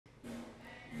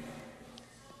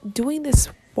doing this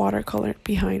watercolor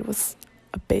behind was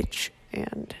a bitch,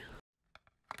 and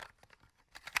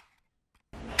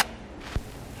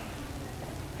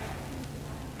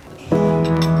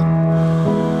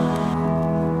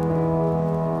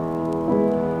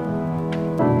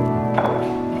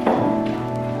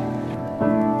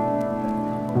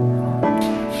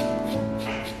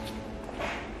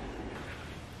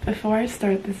before I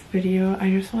start this video, I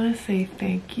just want to say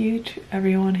thank you to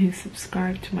everyone who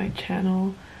subscribed to my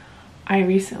channel. I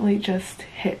recently just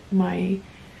hit my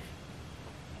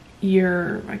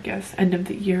year, I guess, end of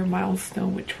the year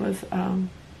milestone, which was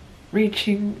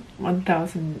reaching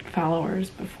 1,000 followers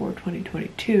before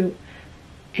 2022.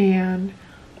 And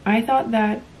I thought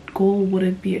that goal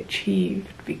wouldn't be achieved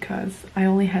because I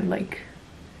only had like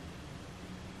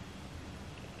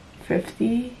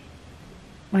 50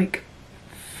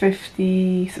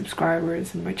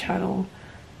 subscribers in my channel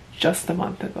just a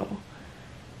month ago,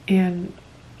 and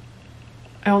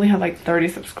I only had like 30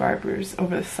 subscribers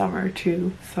over the summer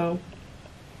too, so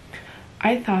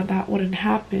I thought that wouldn't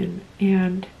happen.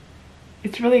 And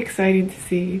it's really exciting to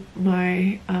see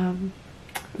my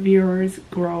viewers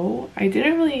grow. I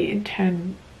didn't really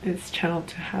intend this channel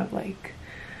to have like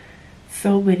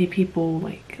so many people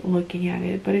like looking at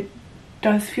it, but it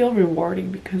does feel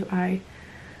rewarding because I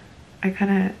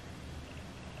kind of,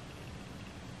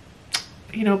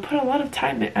 you know, put a lot of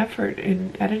time and effort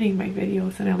in editing my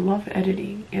videos, and I love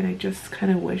editing, and I just kind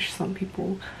of wish some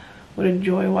people would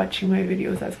enjoy watching my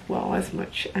videos as well as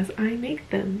much as I make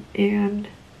them. And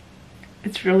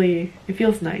it's really, it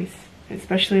feels nice,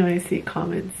 especially when I see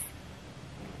comments.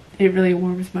 It really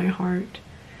warms my heart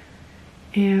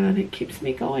and it keeps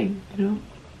me going, you know.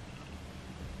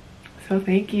 So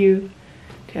thank you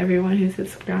to everyone who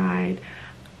subscribed.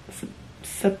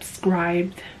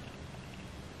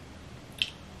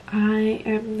 I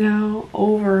am now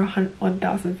over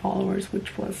 1,000 followers,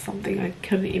 which was something I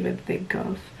couldn't even think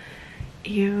of,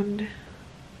 and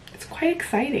it's quite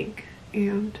exciting.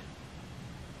 And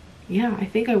yeah, I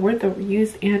think I word the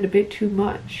used and a bit too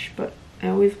much, but I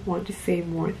always want to say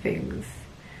more things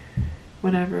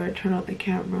whenever I turn on the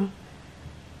camera.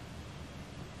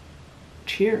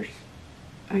 Cheers.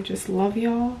 I just love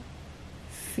y'all.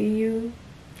 See you,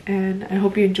 and I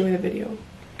hope you enjoy the video.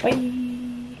 Bye.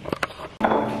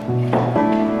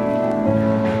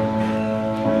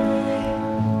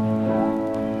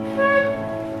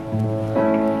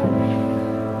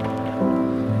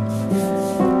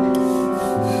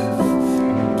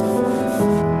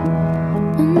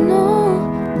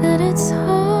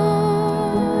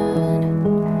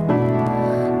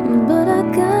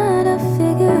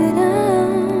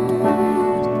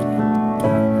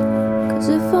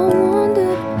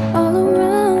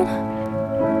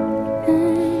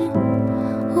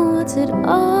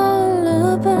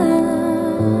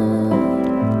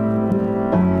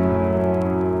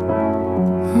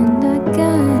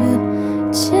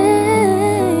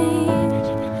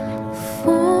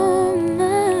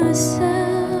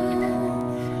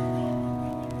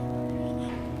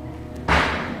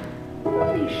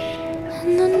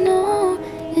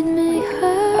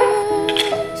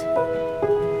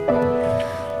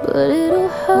 But it'll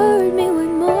hurt me way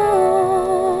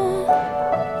more.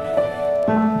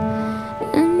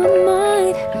 And my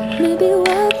mind may be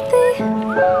wealthy,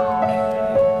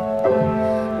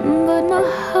 but my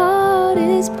heart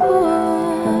is poor.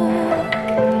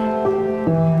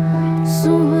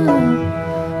 So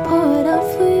I'll pour it out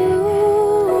for you.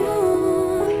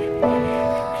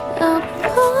 I'll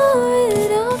pour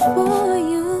it out for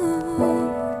you.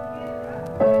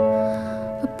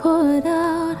 I'll pour it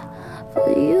out for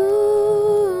you.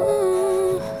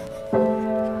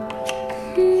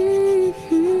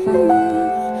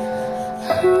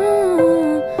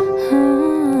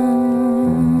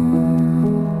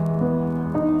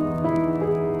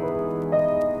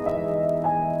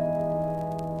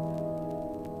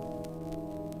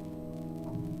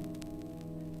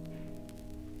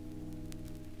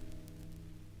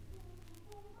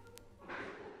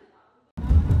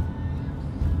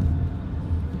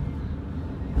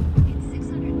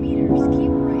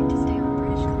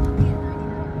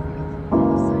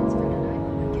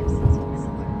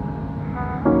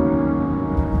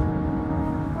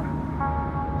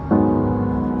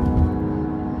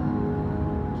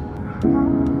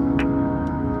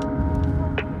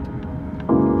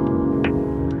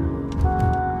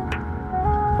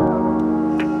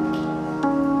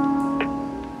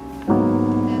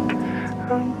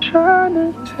 Trying to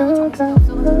tell the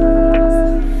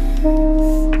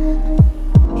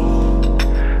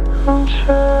I'm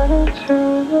trying to do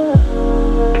the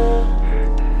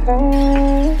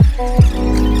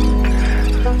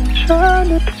I'm trying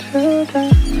to do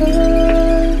that.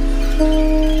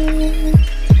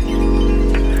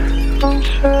 I'm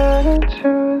trying to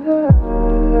do that.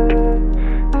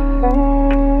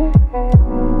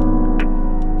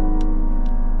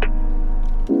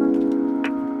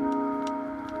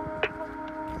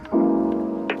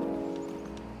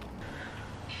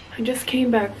 I just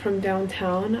came back from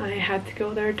downtown. I had to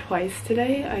go there twice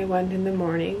today. I went in the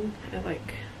morning at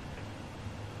like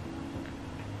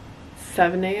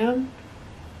 7 a.m.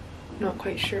 Not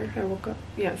quite sure. I woke up,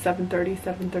 yeah,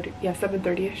 7:30, yeah,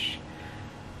 7:30ish.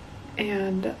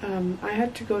 And I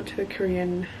had to go to the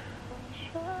Korean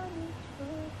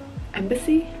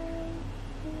embassy?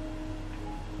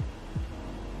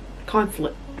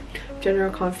 Consulate.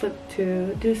 General consulate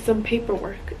to do some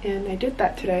paperwork. And I did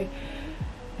that today.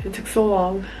 It took so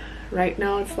long. Right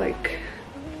now it's like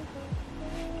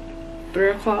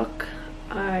 3 o'clock.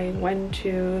 I went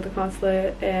to the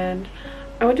consulate and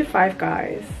I went to Five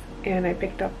Guys and I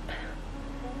picked up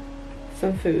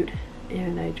some food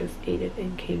and I just ate it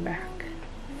and came back.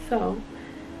 So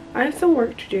I have some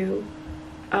work to do.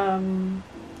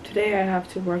 Today I have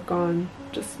to work on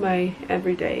just my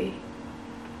everyday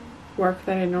work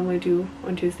that I normally do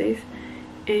on Tuesdays.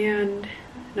 And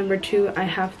number 2, I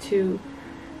have to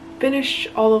finish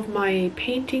all of my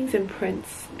paintings and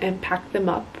prints and pack them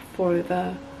up for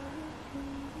the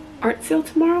art sale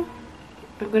tomorrow.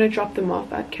 I'm gonna drop them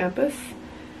off at campus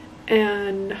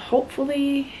and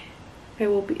hopefully I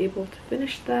will be able to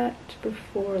finish that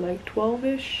before like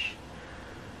 12ish.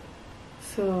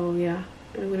 So yeah,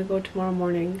 I'm gonna go tomorrow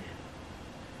morning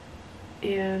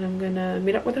and I'm gonna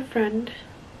meet up with a friend,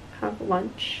 have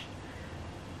lunch,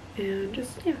 and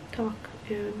just, yeah, talk.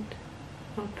 And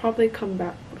I'll probably come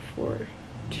back before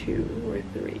 2 or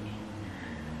 3.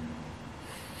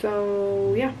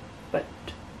 So yeah, but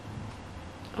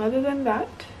other than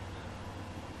that,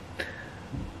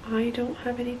 I don't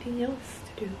have anything else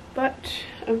to do. But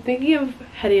I'm thinking of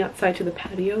heading outside to the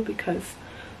patio because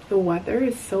the weather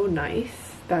is so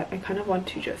nice that I kind of want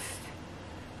to just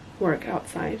work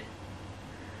outside.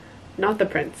 Not the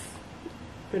prints.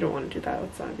 I don't want to do that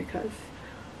outside because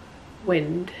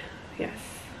wind. Yes,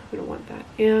 we don't want that.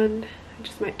 And I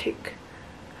just might take,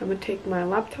 I'm gonna take my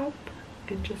laptop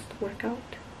and just work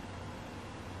out.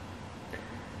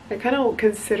 I kind of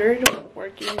considered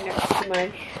working next to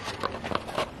my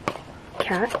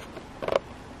cat,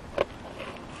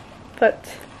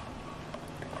 but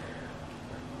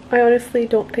I honestly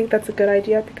don't think that's a good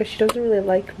idea because she doesn't really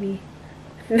like me.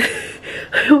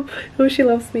 I hope she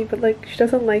loves me, but like she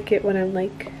doesn't like it when I'm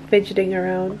like fidgeting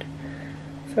around.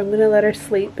 So I'm gonna let her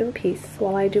sleep in peace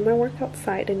while I do my work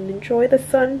outside and enjoy the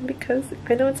sun because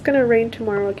I know it's gonna rain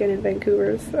tomorrow again in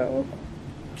Vancouver, so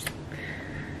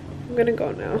I'm gonna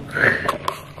go now.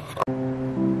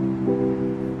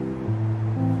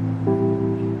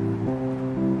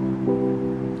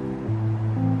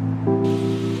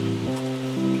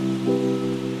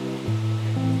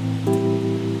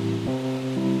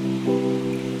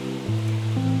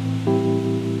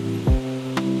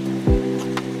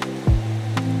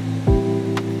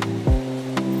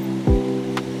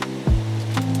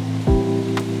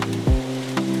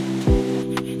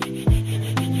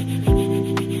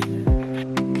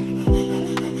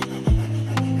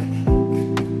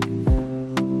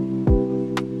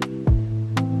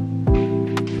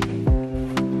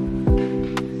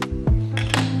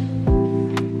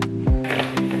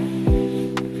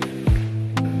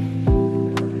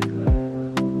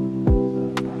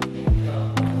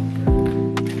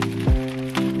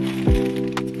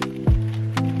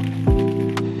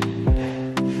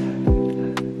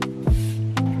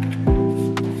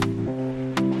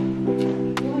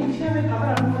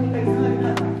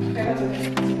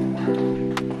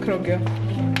 그러게요.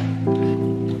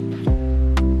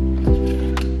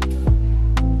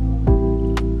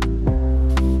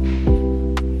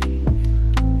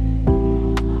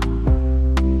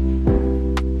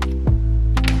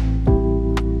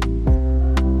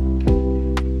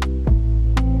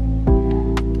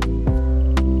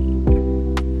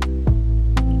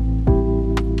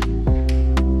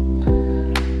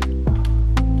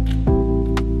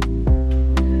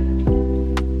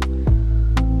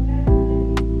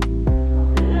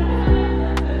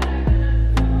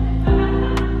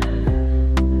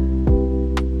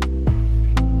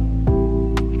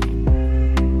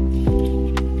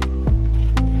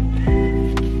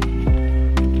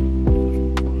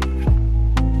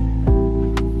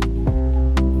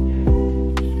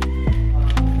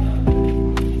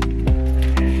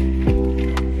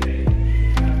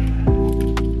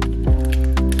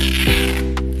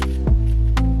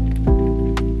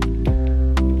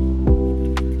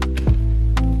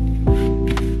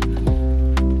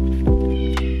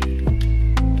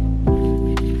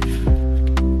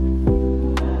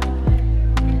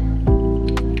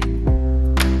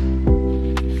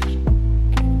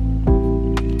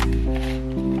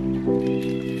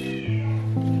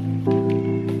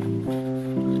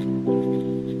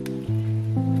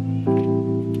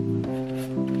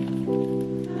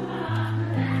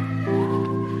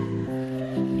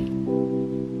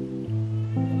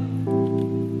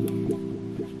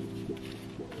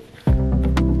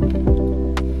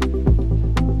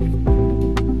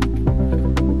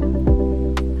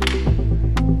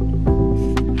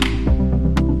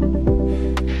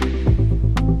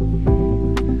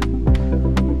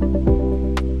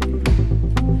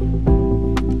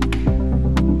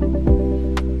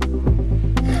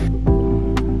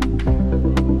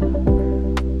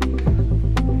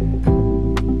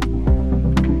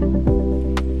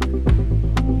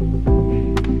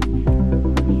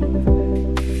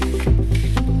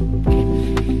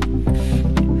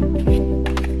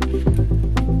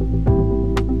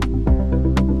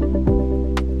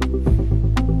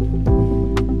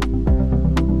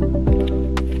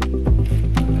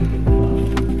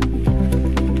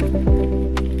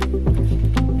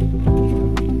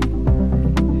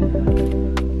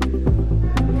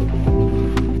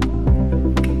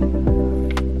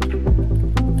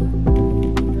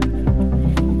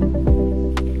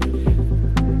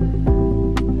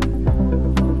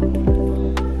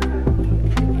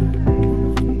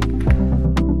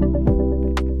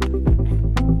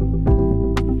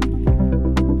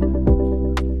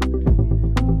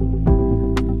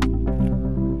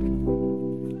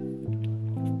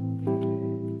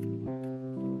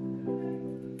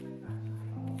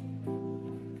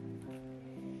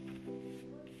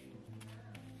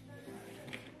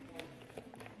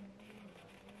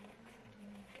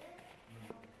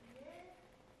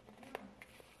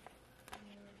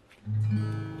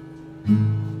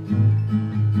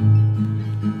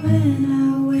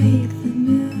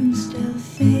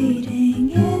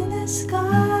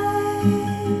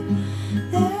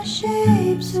 There are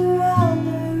shapes around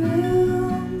the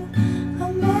room.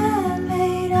 A man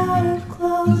made out of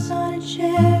clothes on a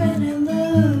chair, and I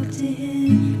look to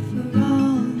him for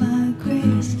all my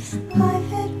greatest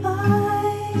life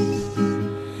advice.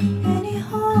 And he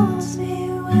holds me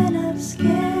when I'm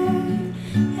scared,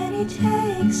 and he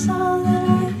takes all that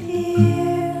I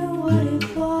fear. What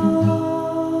if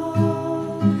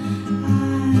all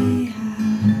I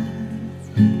have,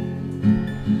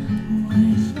 what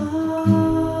if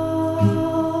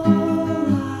all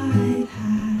I've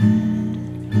had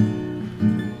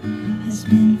has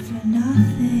been for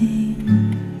nothing?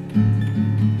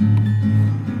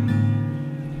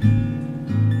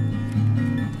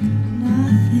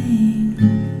 Nothing.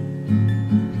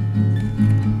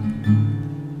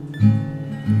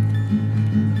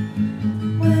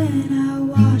 When I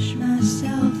wash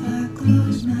myself, I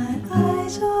close my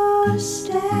eyes or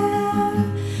stare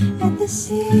at the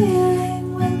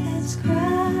ceiling with its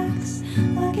cracks.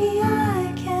 Lucky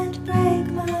I can't break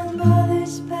my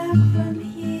mother's back from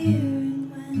here.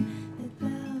 And when the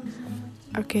bells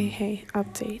are Okay, hey,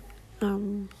 update. I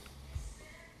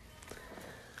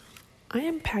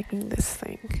am packing this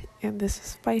thing, and this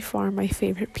is by far my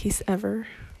favorite piece ever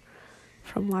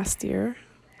from last year.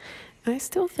 And I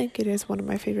still think it is one of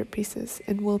my favorite pieces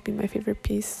and will be my favorite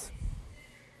piece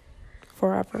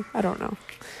forever. I don't know.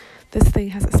 This thing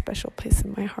has a special place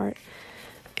in my heart.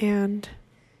 And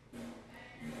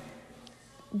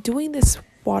doing this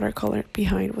watercolor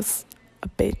behind was a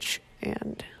bitch,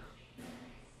 and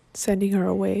sending her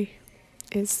away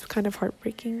is kind of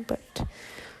heartbreaking, but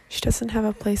she doesn't have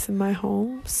a place in my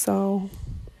home, so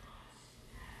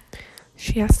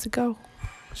she has to go.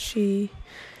 She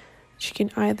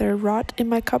can either rot in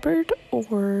my cupboard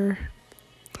or,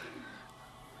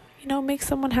 make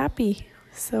someone happy.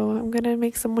 So I'm gonna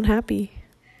make someone happy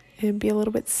and be a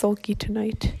little bit sulky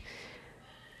tonight.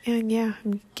 And yeah,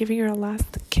 I'm giving her a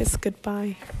last kiss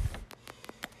goodbye.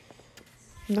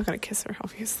 I'm not gonna kiss her,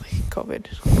 obviously, COVID.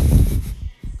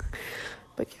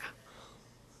 But yeah.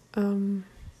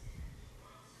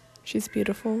 She's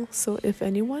beautiful, so if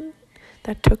anyone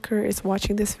that took her is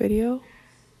watching this video,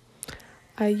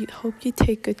 I hope you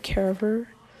take good care of her.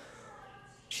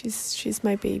 She's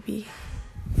my baby.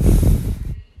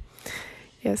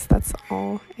 Yes, that's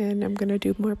all, and I'm gonna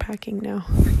do more packing now.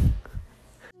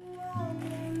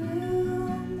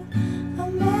 a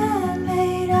man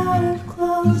made out of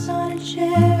clothes on a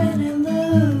chair, and I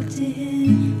look to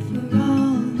him for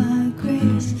all my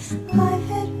greatest life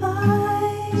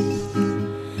advice.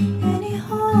 And he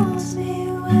holds me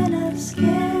when I'm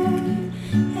scared,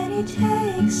 and he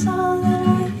takes all that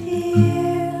I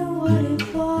fear. What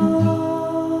if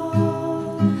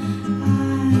all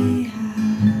I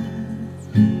have,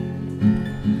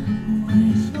 what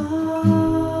if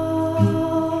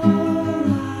all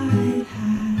I've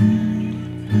had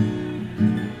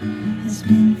has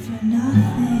been for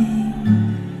nothing?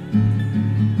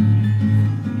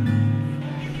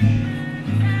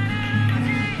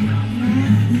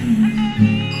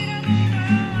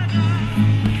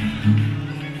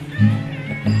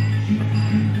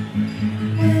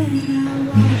 When I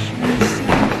wash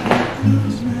myself, I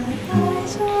close my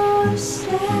eyes or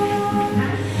stare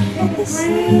at the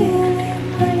ceiling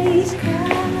with these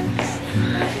cracks.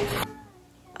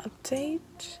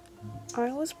 Update.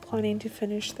 I was planning to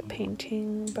finish the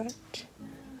painting, but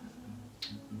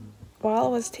while I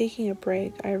was taking a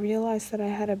break, I realized that I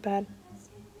had a bad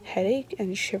headache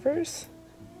and shivers.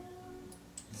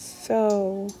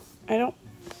 So I don't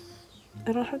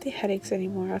have the headaches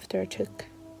anymore after I took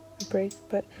a break,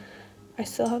 but I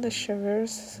still have the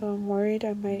shivers, so I'm worried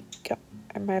I might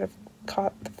have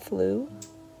caught the flu.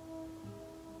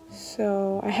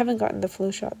 So I haven't gotten the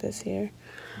flu shot this year.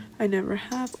 I never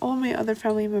have. All my other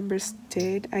family members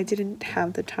did. I didn't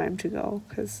have the time to go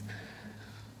because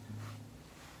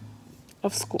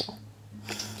of school.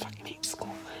 Fucking hate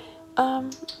school. Other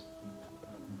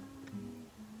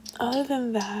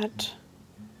than that,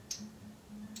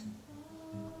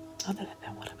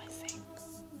 what am I saying?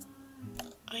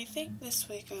 I think this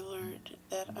week I learned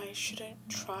that I shouldn't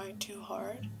try too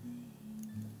hard,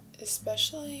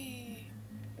 especially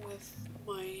with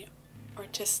my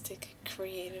artistic,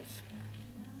 creative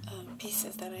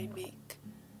pieces that I make.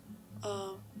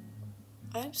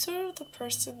 I'm sort of the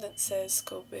person that says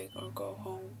go big or go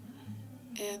home,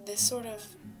 and this sort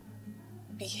of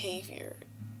behavior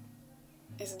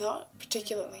is not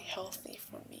particularly healthy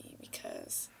for me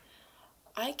because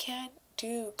I can't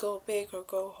do go big or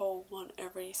go home on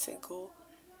every single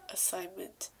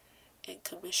assignment and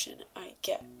commission I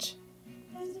get.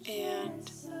 And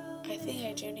I think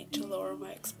I do need to lower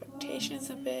my expectations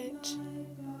a bit,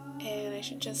 and I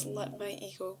should just let my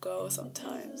ego go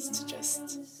sometimes to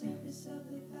just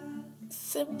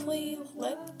simply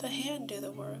let the hand do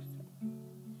the work.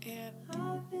 And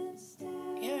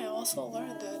yeah, I also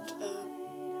learned that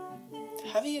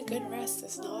having a good rest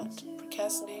is not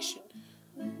procrastination.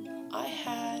 I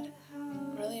had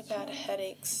really bad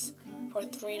headaches for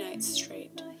 3 nights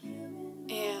straight,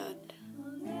 and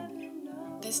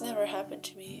this never happened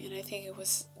to me, and I think it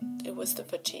was the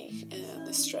fatigue and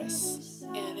the stress,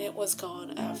 and it was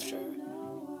gone after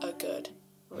a good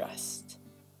rest.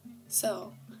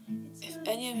 So, if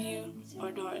any of you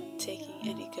are not taking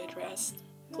any good rest,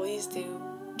 please do.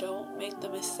 Don't make the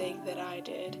mistake that I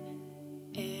did,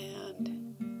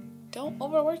 and don't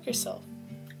overwork yourself.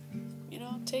 You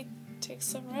know, take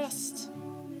some rest.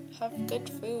 Have good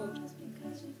food.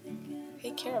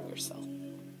 Take care of yourself.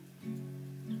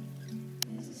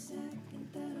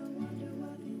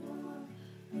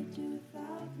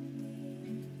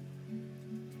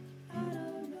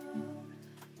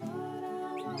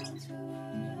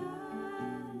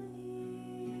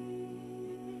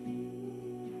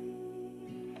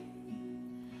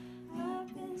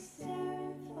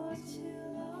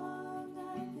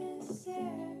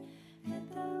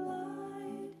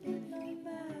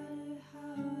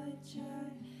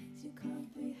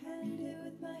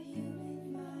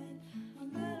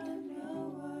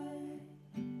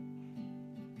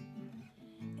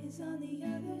 On the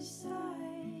other side,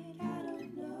 I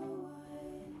don't know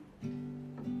what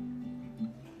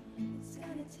it's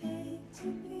gonna take to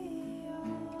be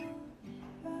all right.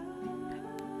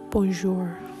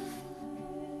 Bonjour.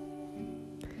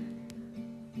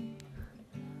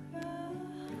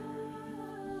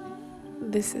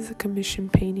 This is a commission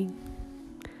painting.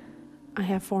 I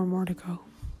have 4 more to go.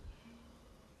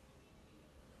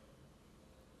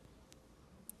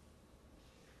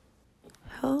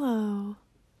 Hello.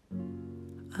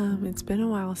 It's been a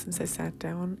while since I sat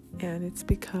down, and it's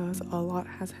because a lot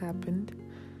has happened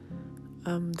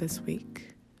this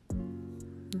week.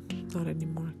 Not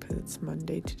anymore because it's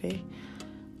Monday today.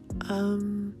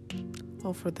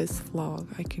 Well, for this vlog,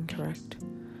 I can correct.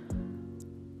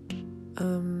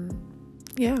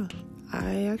 Yeah,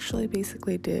 I actually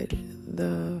basically did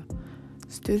the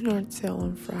student art sale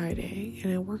on Friday,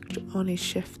 and I worked on a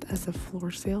shift as a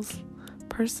floor sales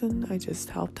person. I just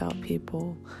helped out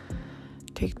people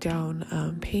take down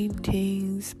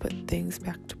paintings, put things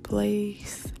back to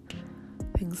place,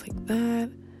 things like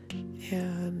that.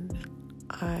 And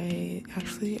I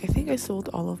think I sold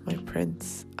all of my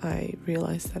prints. I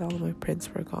realized that all of my prints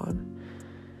were gone,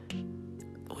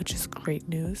 which is great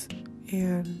news.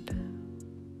 And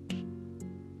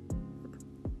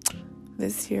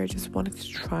this year I just wanted to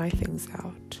try things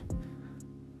out.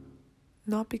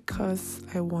 Not because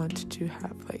I want to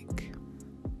have I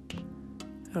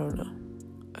don't know,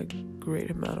 a great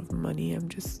amount of money. I'm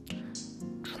just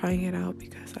trying it out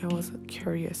because I was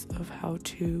curious of how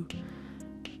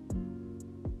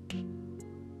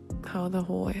the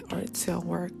whole art sale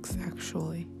works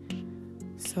actually.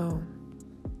 So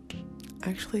I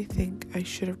actually think I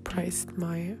should have priced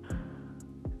my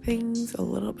things a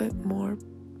little bit more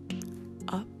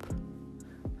up.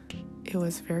 It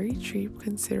was very cheap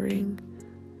considering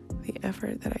the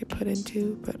effort that I put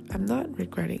into, but I'm not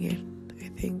regretting it. I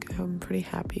think I'm pretty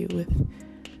happy with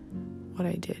what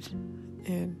I did,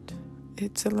 and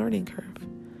it's a learning curve.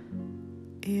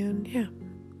 And yeah,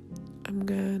 I'm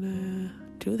gonna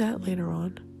do that later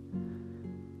on.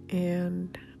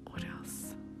 And what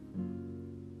else?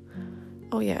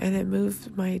 Oh yeah, and I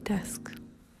moved my desk.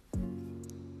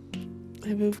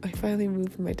 I finally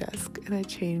moved my desk, and I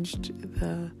changed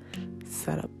the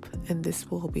setup, and this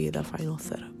will be the final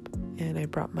setup. And I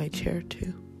brought my chair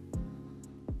too.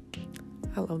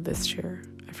 I love this chair.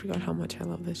 I forgot how much I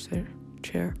love this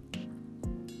chair.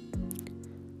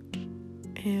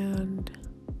 And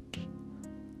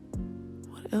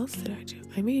what else did I do?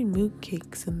 I made moon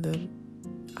cakes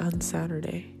on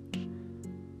Saturday.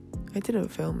 I didn't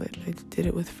film it. I did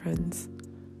it with friends.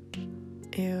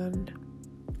 And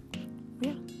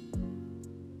yeah.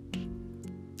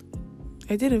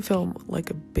 I didn't film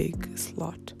a big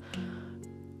slot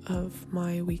of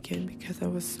my weekend because I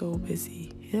was so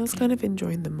busy. And I was kind of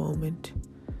enjoying the moment.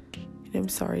 And I'm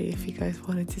sorry if you guys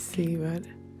wanted to see, but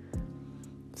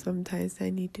sometimes I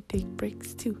need to take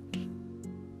breaks too.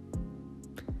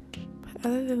 But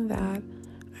other than that,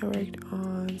 I worked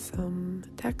on some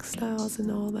textiles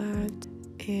and all that.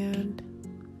 And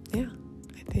yeah,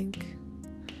 I think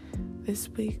this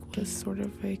week was sort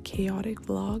of a chaotic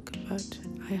vlog, but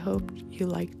I hope you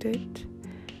liked it.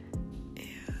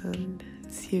 And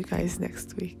See you guys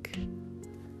next week.